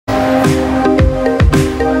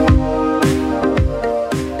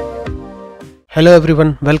Hello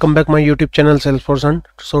everyone, welcome back my YouTube channel Salesforce Hunt.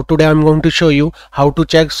 So today I'm going to show you how to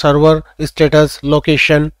check server status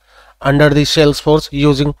location under the Salesforce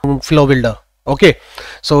using Flow Builder. Okay,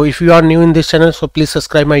 so if you are new in this channel, so please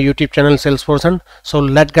subscribe my YouTube channel Salesforce Hunt. So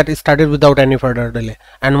let's get started without any further delay.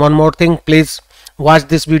 And one more thing, please watch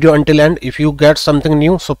this video until end. If you get something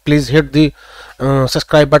new, so please hit the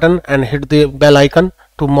subscribe button and hit the bell icon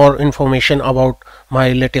to more information about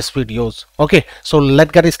my latest videos. Okay, so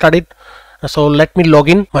let's get started. So let me log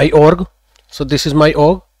in my org. So this is my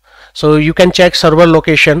org. So you can check server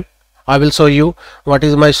location. I will show you what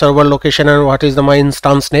is my server location and what is my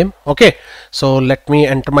instance name. Okay, so let me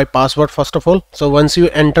enter my password first of all. So once you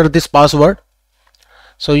enter this password,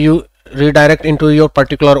 so you redirect into your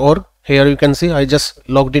particular org. Here you can see I just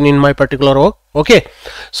logged in my particular org. Okay,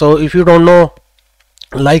 so if you don't know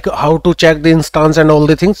like how to check the instance and all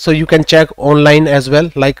the things, so you can check online as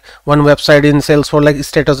well, like one website in Salesforce like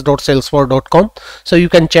status.salesforce.com. so you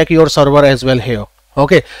can check your server as well here.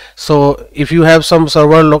 Okay, so if you have some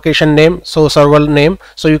server location name, so server name,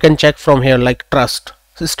 so you can check from here like trust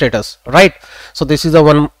status, right? So this is the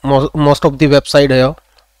one most of the website here.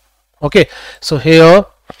 Okay, so here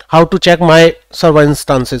how to check my server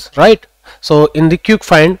instances, right? So in the quick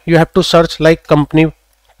find you have to search like company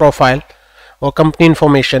profile or company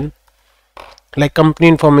information, like company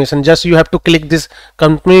information. Just you have to click this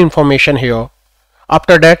company information here.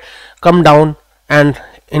 After that come down and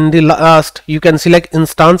in the last you can select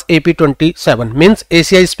instance AP27, means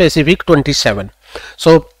ACI specific 27.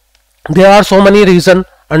 So there are so many reasons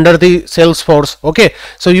under the Salesforce. Okay,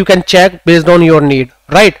 so you can check based on your need,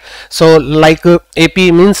 right? So like AP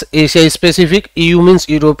means ACI specific, EU means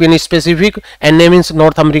European specific, NA means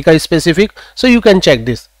North America specific. So you can check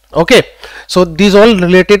this. Okay, so these all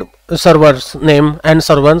related servers name and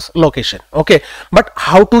server's location. Okay, but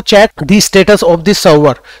how to check the status of this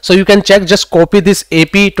server? So you can check, just copy this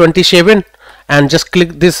AP27 and just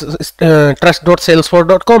click this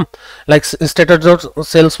trust.salesforce.com, like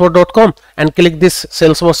status.salesforce.com, and click this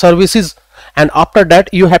Salesforce services, and after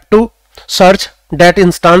that you have to search that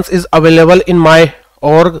instance is available in my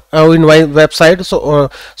org in my website. So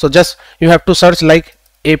just you have to search like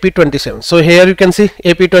AP27. so here you can see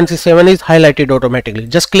AP27 is highlighted automatically.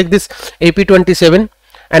 Just click this AP27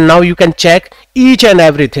 and now you can check each and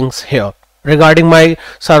everything here regarding my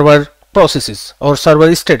server processes or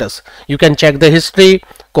server status. You can check the history,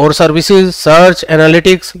 core services, search,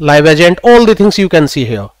 analytics, live agent, all the things you can see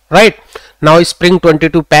here, right? Now Spring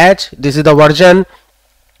 22 patch, this is the version,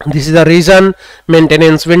 this is the region,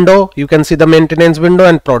 maintenance window. You can see the maintenance window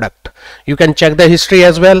and product. You can check the history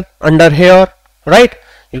as well under here, right?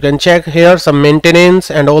 You can check here some maintenance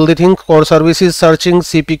and all the things, core services, searching,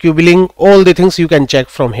 CPQ billing, all the things you can check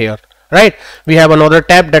from here, right? We have another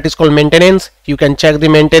tab that is called maintenance. You can check the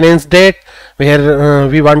maintenance date where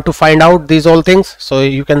we want to find out these all things. So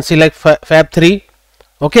you can select Fab 3.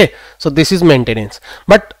 Okay, so this is maintenance.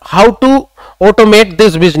 But how to automate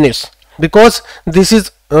this business? Because this is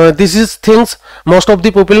things most of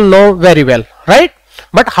the people know very well, right?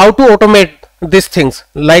 But how to automate these things,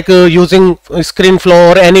 like using screen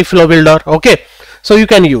flow or any flow builder? Okay, so you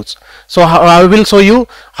can use. So I will show you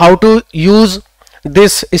how to use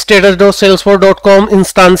this status.salesforce.com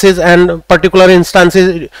instances and particular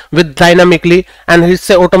instances with dynamically, and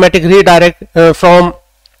it's a automatic redirect from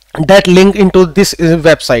that link into this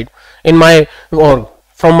website in my org,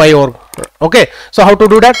 from my org. Okay, so how to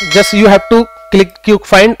do that? Just you have to click quick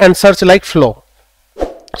find and search like flow.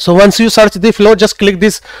 So once you search the flow, just click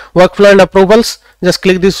this workflow and approvals, just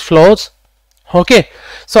click these flows. Okay,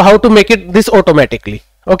 so how to make it this automatically?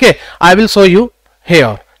 Okay, I will show you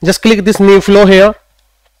here. Just click this new flow here.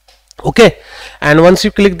 Okay, and once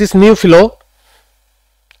you click this new flow,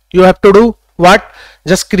 you have to do what?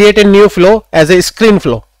 Just create a new flow as a screen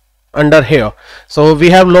flow under here. So we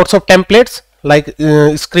have lots of templates like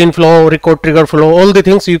screen flow, record trigger flow, all the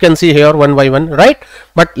things you can see here one by one, right?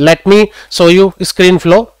 But let me show you screen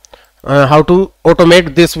flow, how to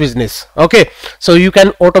automate this business. Okay, so you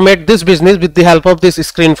can automate this business with the help of this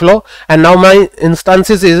screen flow. And now my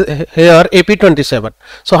instances is here AP27.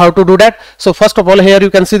 So how to do that? So first of all, here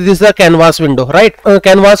you can see this is the canvas window, right?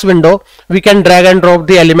 Canvas window, we can drag and drop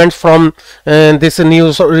the elements from this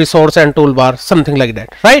new resource and toolbar, something like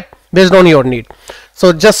that, right? Based on your need.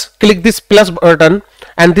 So just click this plus button,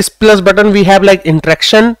 and this plus button we have like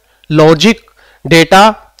interaction, logic,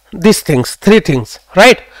 data, these things, three things,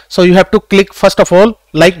 right? So you have to click first of all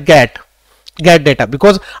like get data,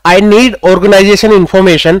 because I need organization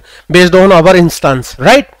information based on our instance,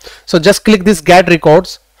 right? So just click this get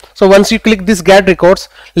records. So once you click this get records,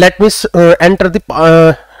 let me enter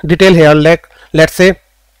the detail here, like let's say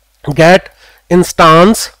get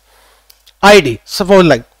instance ID, suppose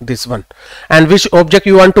like this one. And which object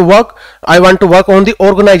you want to work? I want to work on the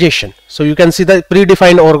organization. So you can see the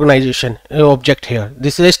predefined organization object here.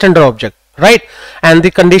 This is a standard object, right? And the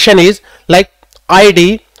condition is like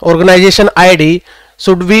ID, organization ID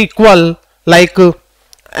should be equal like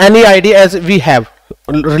any ID as we have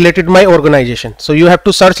related to my organization. So you have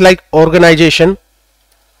to search like organization,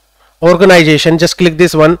 just click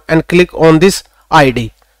this one and click on this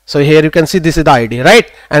ID. So here you can see this is the ID,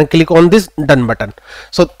 right? And click on this done button.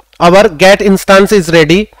 So our get instance is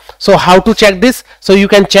ready. So how to check this? So you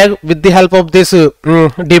can check with the help of this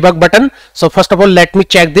debug button. So first of all, let me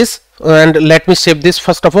check this and let me save this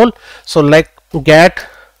first of all. So like get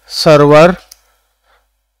server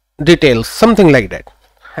details, something like that,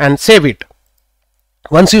 and save it.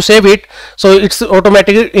 Once you save it, so it's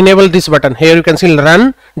automatically enable this button. Here you can see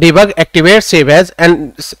run, debug, activate, save as,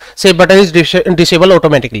 and save button is disabled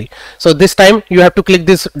automatically. So this time you have to click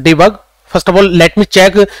this debug. First of all, let me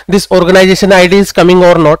check this organization ID is coming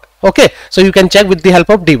or not. Okay, so you can check with the help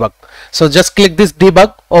of debug. So just click this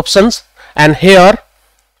debug options, and here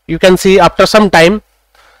you can see after some time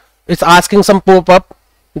it's asking some pop-up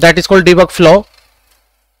that is called debug flow.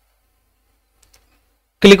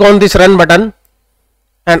 Click on this run button,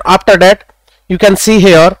 and after that you can see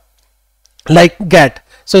here like get.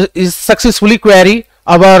 So is successfully query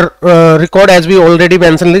our record as we already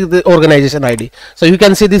mentioned, like the organization ID. So you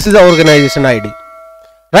can see this is the organization ID,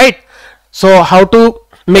 right? So how to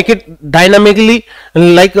make it dynamically,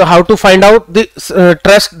 like how to find out the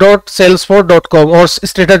trust.salesforce.com or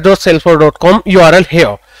status.salesforce.com URL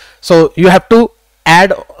here. So you have to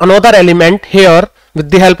add another element here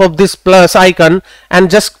with the help of this plus icon, and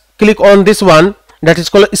just click on this one that is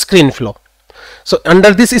called screen flow. So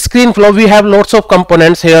under this screen flow we have lots of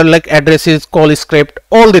components here like addresses, call script,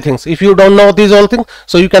 all the things. If you don't know these all things,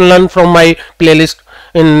 so you can learn from my playlist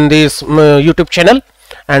in this YouTube channel,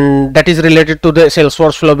 and that is related to the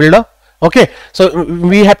Salesforce flow builder. Okay, so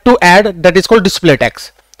we have to add that is called display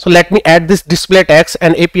text. So let me add this display text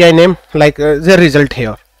and API name like the result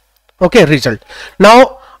here. Okay, result.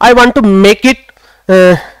 Now I want to make it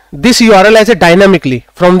this URL as a dynamically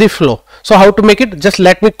from the flow. So how to make it? Just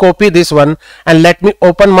let me copy this one and let me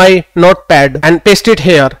open my notepad and paste it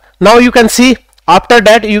here. Now you can see after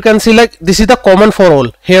that you can see like this is the common for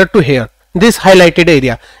all, here to here. This highlighted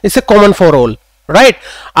area is a common for all, right?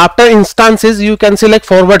 After instances you can see like /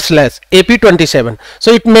 AP27.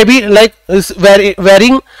 So it may be like is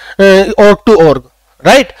varying org to org,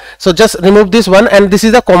 right? So just remove this one, and this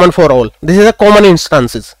is the common for all. This is a common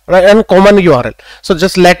instances, right? And common URL. So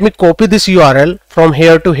just let me copy this URL from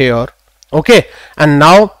here to here. Okay, and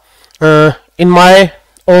now in my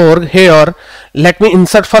org here, let me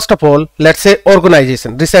insert first of all, let's say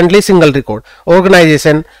organization, recently single record,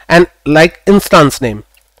 organization, and like instance name.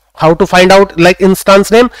 How to find out like instance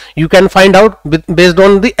name? You can find out based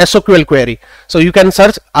on the SQL query. So you can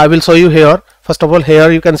search, I will show you here. First of all,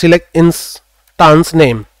 here you can see like instance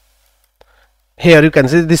name. Here you can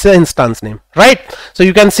see this is instance name, right? So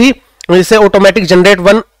you can see we say automatic generate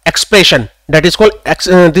one expression that is called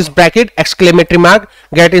this bracket exclamatory mark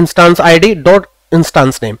get instance ID dot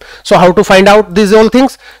instance name. So how to find out these all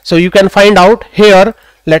things? So you can find out here.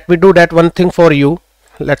 Let me do that one thing for you.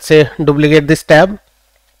 Let's say duplicate this tab,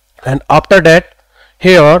 and after that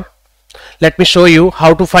here let me show you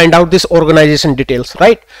how to find out this organization details,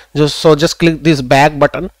 right? Just click this back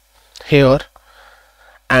button here,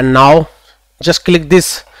 and now just click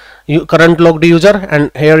this current logged user,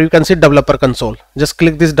 and here you can see developer console. Just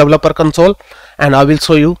click this developer console, and I will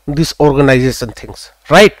show you this organization things,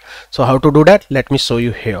 right? So how to do that? Let me show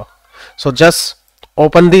you here. So just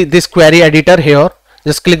open this query editor here.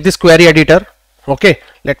 Just click this query editor. Okay,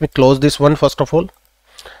 let me close this one first of all,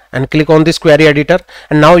 and click on this query editor,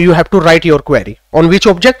 and now you have to write your query on which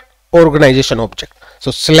object? Organization object.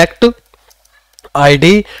 So select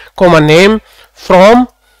ID comma name from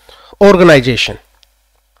organization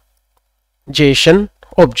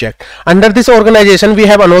object. Under this organization we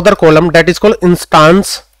have another column that is called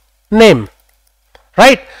instance name,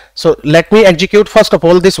 right? So let me execute first of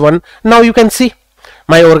all this one. Now you can see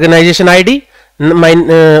my organization ID, my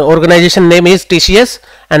organization name is TCS,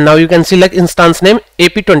 and now you can see like instance name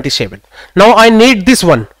AP27. Now I need this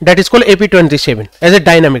one that is called AP27 as a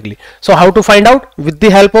dynamically. So how to find out? With the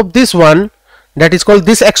help of this one that is called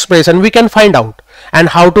this expression we can find out, and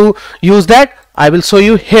how to use that I will show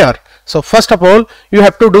you here. So first of all you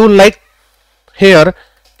have to do like here,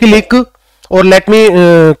 click, or let me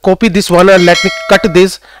copy this one, and let me cut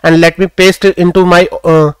this and let me paste it into my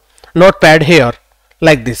notepad here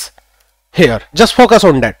like this. Here just focus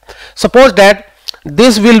on that. Suppose that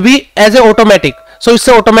this will be as a automatic. So it's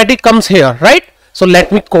a automatic comes here, right? So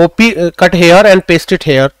let me copy cut here and paste it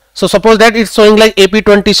here. So suppose that it's showing like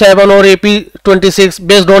AP27 or AP26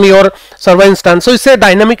 based on your server instance. So it's a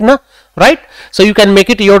dynamic na, right? So you can make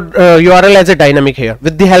it your URL as a dynamic here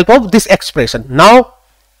with the help of this expression. Now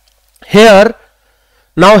here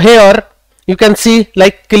you can see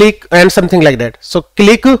like click and something like that. So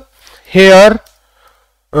click here,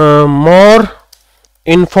 more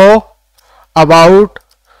info about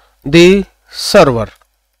the server,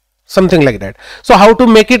 something like that. So how to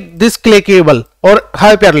make it this clickable or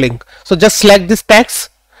hyperlink? So just select this text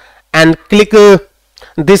and click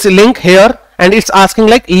this link here, and it's asking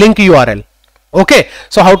like link URL. Okay,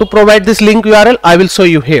 so how to provide this link URL, I will show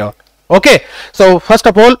you here. Okay, so first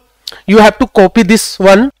of all you have to copy this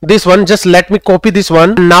one, just let me copy this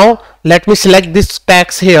one. Now let me select this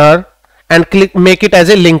text here and click make it as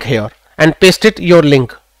a link here and paste it your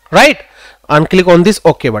link, right? And click on this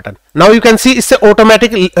OK button. Now you can see it's a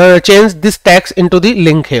automatic change this text into the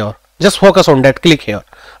link here. Just focus on that, click here,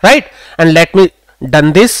 right? And let me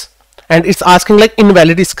done this, and it's asking like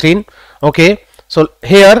invalid screen. Okay, so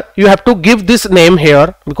here you have to give this name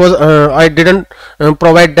here because I didn't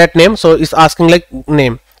provide that name, so it's asking like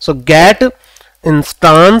name. So get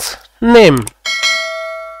instance name,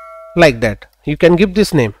 like that you can give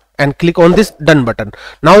this name and click on this done button.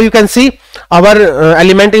 Now you can see our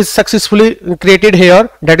element is successfully created here,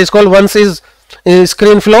 that is called once is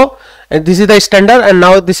screen flow, and this is the standard, and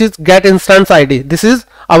now this is get instance ID. This is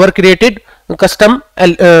our created custom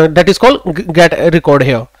that is called get record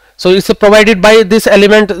here. So it's provided by this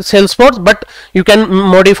element Salesforce, but you can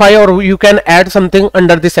modify or you can add something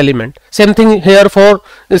under this element. Same thing here for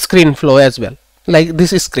screen flow as well, like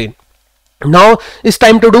this is screen. Now it's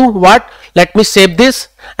time to do what? Let me save this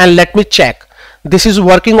and let me check this is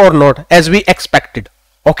working or not as we expected.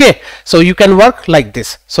 Okay, so you can work like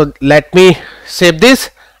this. So let me save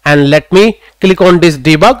this and let me click on this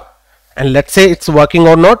debug, and let's say it's working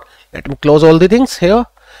or not. Let me close all the things here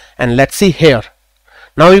and let's see here.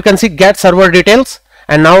 Now you can see get server details,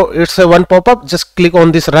 and now it's a one pop-up. Just click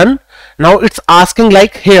on this run. Now it's asking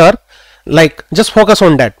like here, like just focus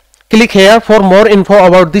on that, click here for more info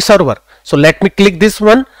about the server. So let me click this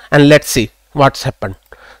one and let's see what's happened.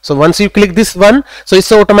 So once you click this one, so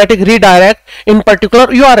it's a automatic redirect in particular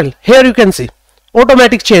URL. Here you can see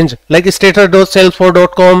automatic change like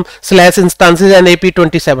status.salesforce.com/instances and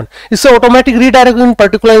AP27. It's a automatic redirect in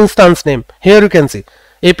particular instance name. Here you can see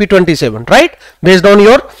AP27, right, based on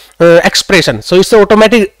your expression. So it's a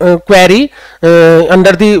automatic query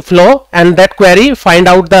under the flow, and that query find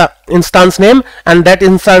out the instance name, and that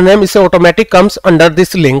instance name is automatic comes under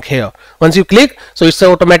this link here. Once you click, so it's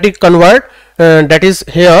a automatic convert that is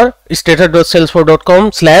here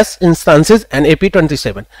status.salesforce.com/instances and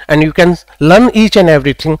AP27, and you can learn each and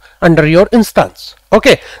everything under your instance.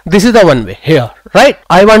 Okay, this is the one way here, right?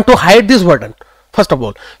 I want to hide this button first of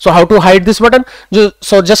all. So how to hide this button?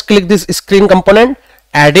 So just click this screen component,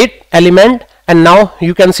 edit element, and now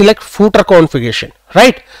you can select footer configuration,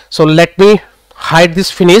 right? So let me hide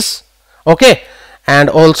this finish. Okay, and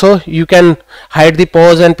also you can hide the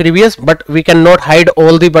pause and previous, but we cannot hide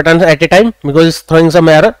all the buttons at a time because it's throwing some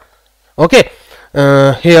error. Okay,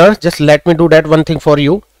 here just let me do that one thing for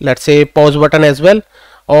you. Let's say pause button as well,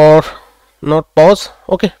 or not pause.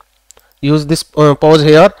 Okay, use this pause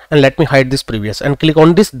here, and let me hide this previous and click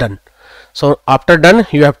on this done. So after done,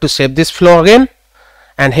 you have to save this flow again,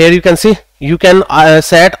 and here you can see you can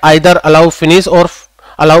set either allow finish or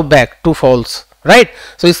allow back to false, right?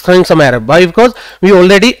 So it's throwing some error. Why? Because we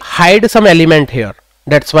already hide some element here,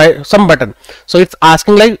 that's why some button. So it's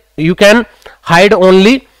asking like you can hide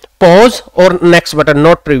only pause or next button,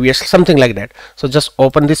 not previous, something like that. So just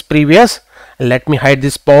open this previous and let me hide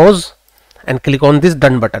this pause and click on this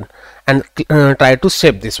done button and try to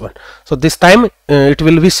save this one. So this time it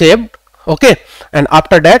will be saved. Okay, and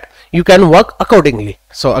after that you can work accordingly.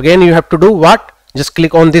 So again you have to do what? Just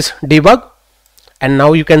click on this debug, and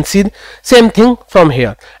now you can see same thing from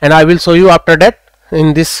here, and I will show you after that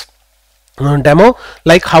in this demo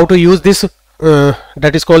like how to use this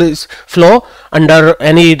that is called flow under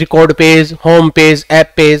any record page, home page,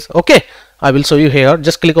 app page. Okay, I will show you here.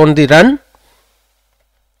 Just click on the run.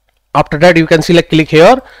 After that you can select click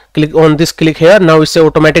here, click on this click here. Now it's a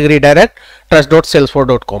automatic redirect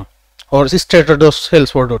trust.salesforce.com or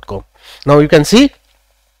status.salesforce.com. Now you can see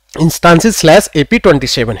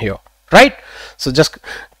instances/AP27 here, right? So just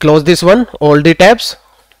close this one, all the tabs.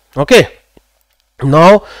 Okay,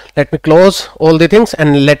 now let me close all the things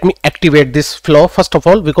and let me activate this flow first of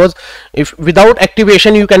all, because if without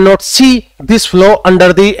activation you cannot see this flow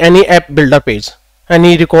under the any app builder page,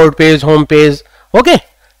 any record page, home page, Okay,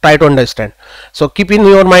 try to understand. So keep in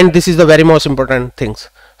your mind, this is the very most important things.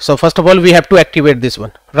 So first of all, we have to activate this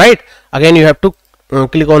one, right? Again, you have to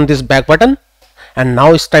click on this back button, and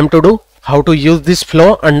now it's time to do how to use this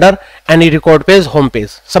flow under any record page, home page,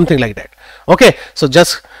 something like that. Okay, so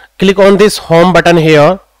just click on this home button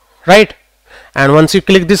here, right? And once you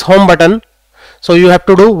click this home button, so you have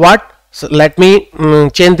to do what? So let me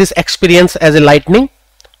change this experience as a lightning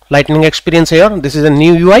experience here. This is a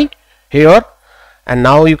new UI here, and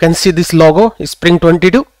now you can see this logo is Spring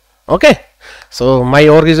 22. Okay, so my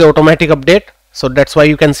org is automatic update, so that's why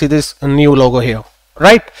you can see this new logo here,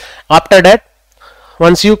 right? After that,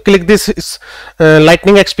 once you click this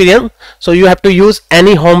lightning experience, so you have to use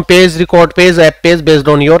any home page, record page, app page based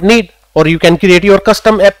on your need, or you can create your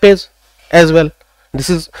custom app page as well. This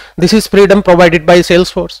is freedom provided by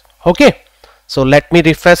Salesforce. Okay, so let me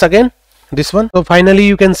refresh again this one. So finally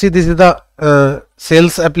you can see this is the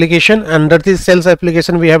sales application. Under this sales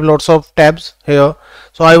application we have lots of tabs here.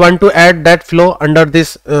 So I want to add that flow under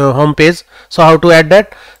this home page. So how to add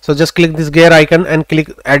that? So just click this gear icon and click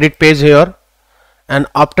edit page here, and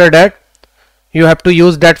after that you have to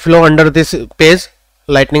use that flow under this page,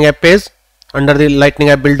 lightning app page, under the lightning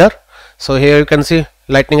app builder. So here you can see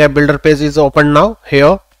lightning app builder page is open now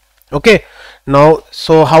here. Okay, now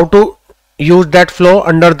so how to use that flow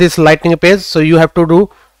under this lightning page? So you have to do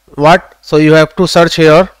what? So you have to search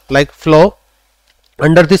here like flow.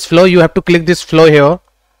 Under this flow you have to click this flow here,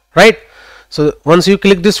 right? So once you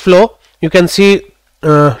click this flow, you can see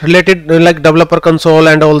related like developer console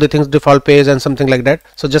and all the things, default page and something like that.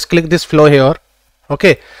 So just click this flow here.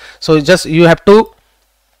 Okay, so just you have to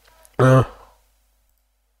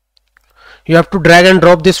drag and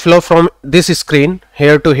drop this flow from this screen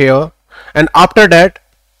here to here, and after that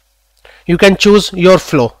you can choose your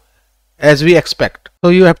flow as we expect. So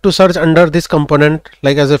you have to search under this component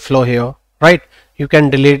like as a flow here, right? You can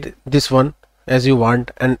delete this one as you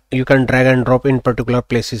want, and you can drag and drop in particular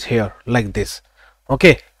places here like this.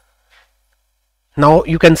 Okay, now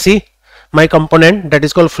you can see my component that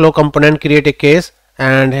is called flow component, create a case,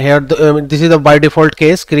 and here this is the by default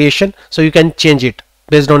case creation, so you can change it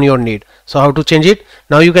based on your need. So how to change it?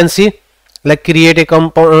 Now you can see like create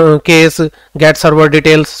a case, get server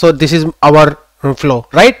details. So this is our flow,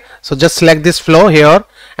 right? So just select this flow here,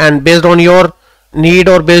 and based on your need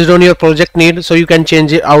or based on your project need, so you can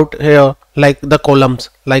change it out here like the columns,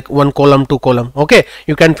 like 1 column, 2 column. Okay,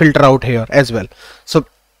 you can filter out here as well. So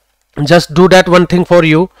just do that one thing for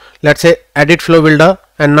you. Let's say edit flow builder,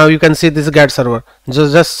 and now you can see this get server.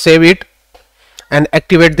 Just save it and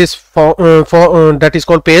activate this for that is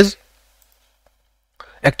called page.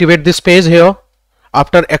 Activate this page here.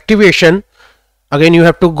 After activation, again you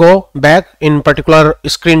have to go back in particular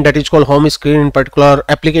screen that is called home screen, in particular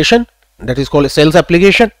application that is called sales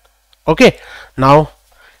application. Okay, now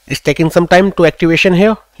it's taking some time to activation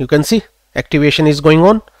here. You can see activation is going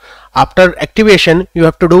on. After activation you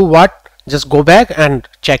have to do what? Just go back and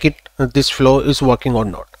check it, this flow is working or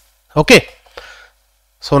not. Okay,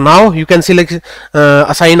 so now you can see like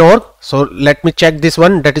assign org. So let me check this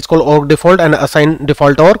one that is called org default, and assign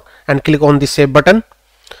default org, and click on the save button.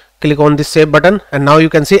 Click on this save button, and now you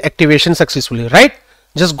can see activation successfully, right?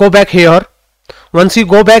 Just go back here. Once you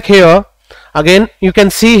go back here, again you can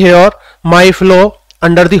see here my flow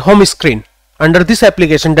under the home screen, under this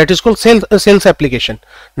application that is called sales application.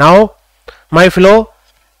 Now my flow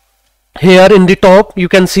here in the top, you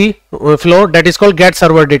can see flow that is called get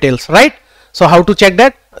server details, right? So how to check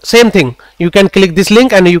that? Same thing, you can click this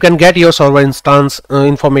link and you can get your server instance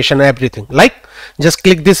information, everything. Like just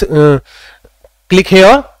click this click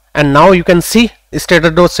here, and now you can see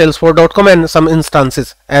status.salesforce.com and some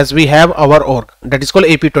instances, as we have our org that is called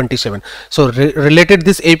AP27. So related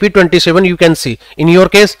this AP27, you can see in your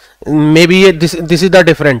case maybe this is the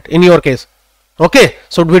different in your case. Okay,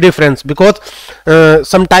 so it will be difference, because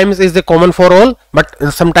sometimes is the common for all, but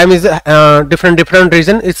sometimes is different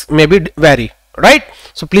reason, it's maybe vary, right?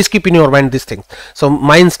 So please keep in your mind these things. So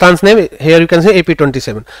my instance name here you can say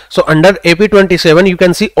AP27. So under AP27 you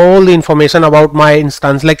can see all the information about my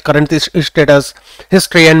instance, like current status,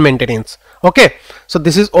 history and maintenance. Okay, so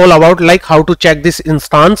this is all about like how to check this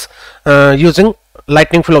instance using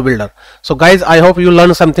lightning flow builder. So guys, I hope you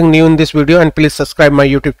learned something new in this video, and please subscribe my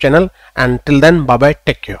YouTube channel, and till then, bye bye,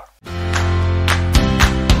 take care.